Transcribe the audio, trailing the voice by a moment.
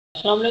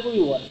Assalamu alaikum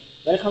viewers,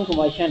 welcome to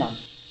my channel.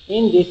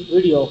 In this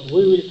video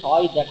we will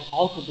try that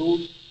how to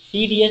do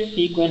CDS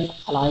sequence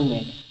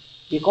alignment,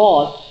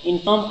 because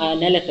in some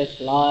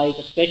analysis like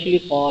especially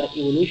for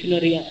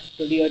evolutionary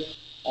studies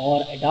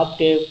or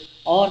adaptive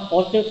or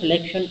positive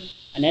selection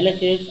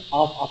analysis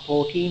of a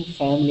protein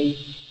family,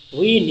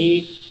 we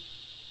need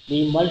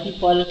the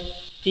multiple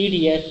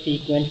CDS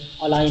sequence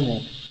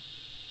alignment.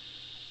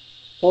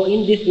 So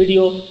in this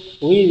video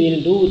we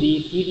will do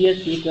the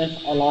CDS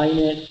sequence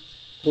alignment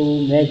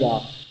through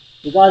MEGA,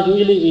 because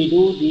usually we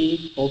do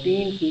the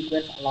protein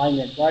sequence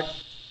alignment, but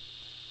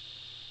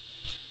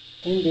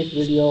in this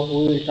video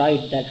we will try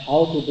that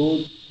how to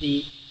do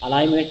the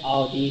alignment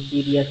of the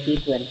CDS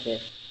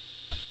sequences.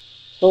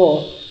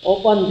 So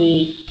open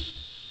the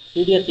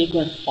CDS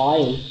sequence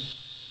file,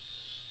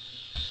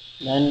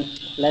 then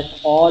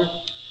select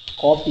all,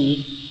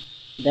 copy,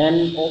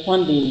 then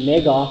open the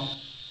MEGA,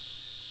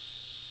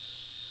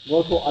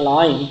 go to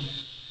align,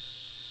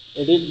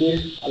 edit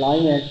this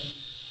alignment,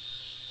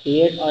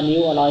 create a new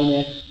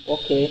alignment,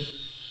 okay,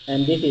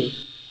 and this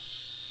is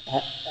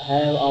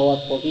have our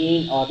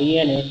protein or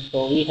DNA.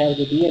 So we have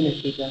the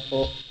DNA sequence,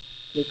 so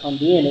click on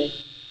DNA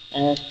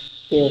and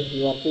paste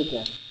your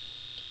sequence.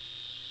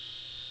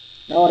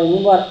 Now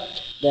remember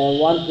the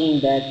one thing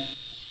that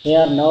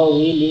here now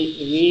we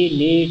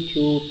need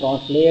to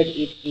translate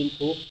it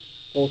into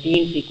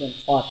protein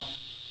sequence first,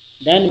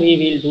 then we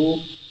will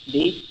do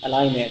the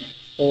alignment.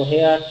 So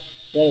here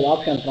there is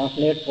option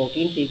translate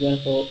protein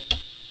sequence, so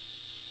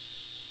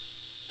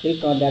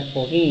click on that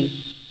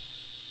protein,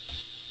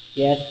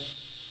 yes.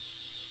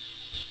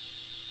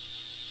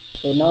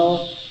 So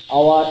now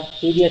our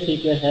CDS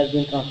sequence has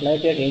been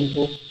translated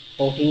into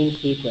protein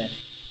sequence.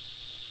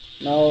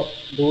 Now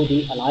do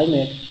the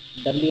alignment,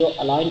 W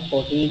align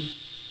protein,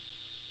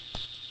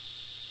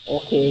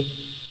 okay,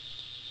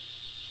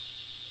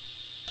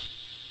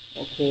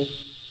 okay.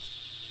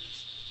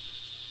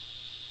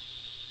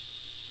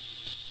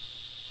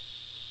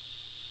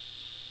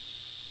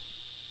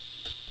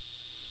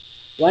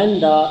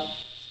 When the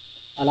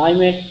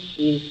alignment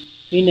is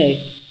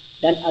finished,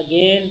 then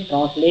again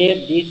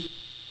translate this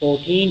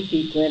protein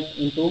sequence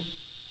into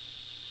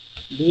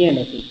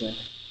DNA sequence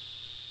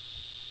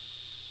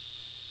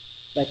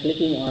by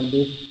clicking on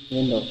this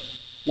window.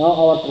 Now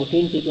our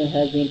protein sequence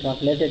has been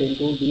translated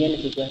into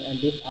DNA sequence, and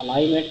this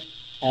alignment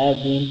has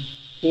been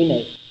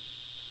finished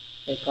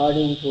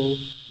according to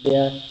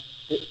their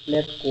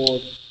triplet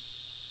code.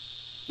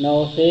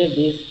 Now save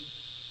this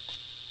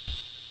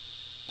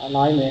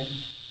alignment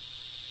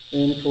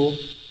into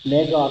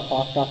MEGA or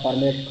FASTA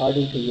format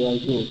according to your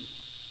use.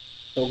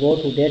 So go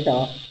to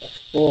data,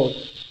 export,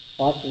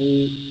 first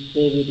we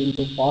save it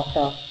into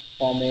FASTA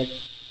format,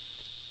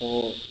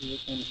 so you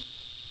can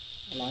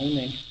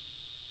alignment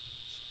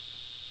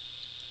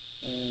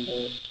and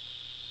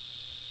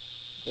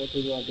go to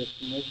your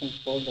destination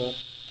folder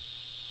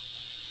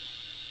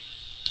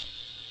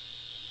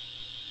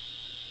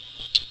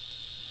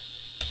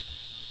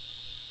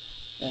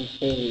and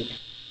save it.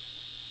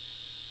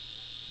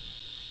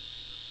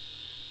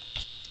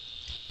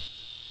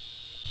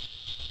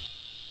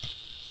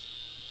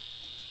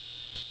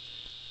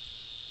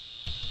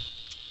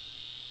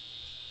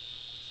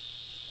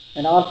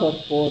 And also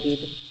export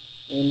it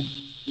in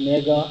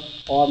MEGA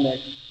format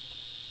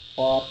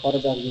for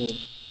further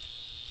use.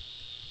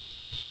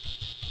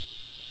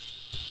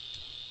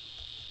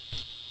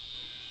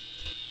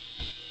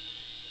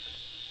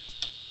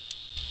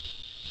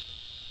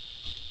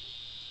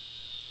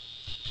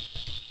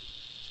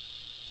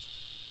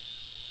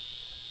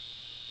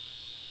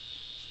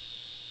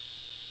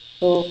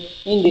 So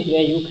in this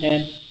way you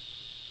can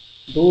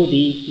do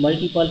the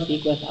multiple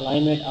sequence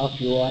alignment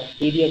of your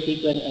CDS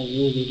sequence and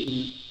use it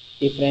in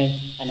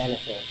different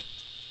analysis.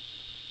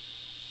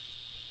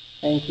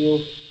 Thank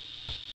you.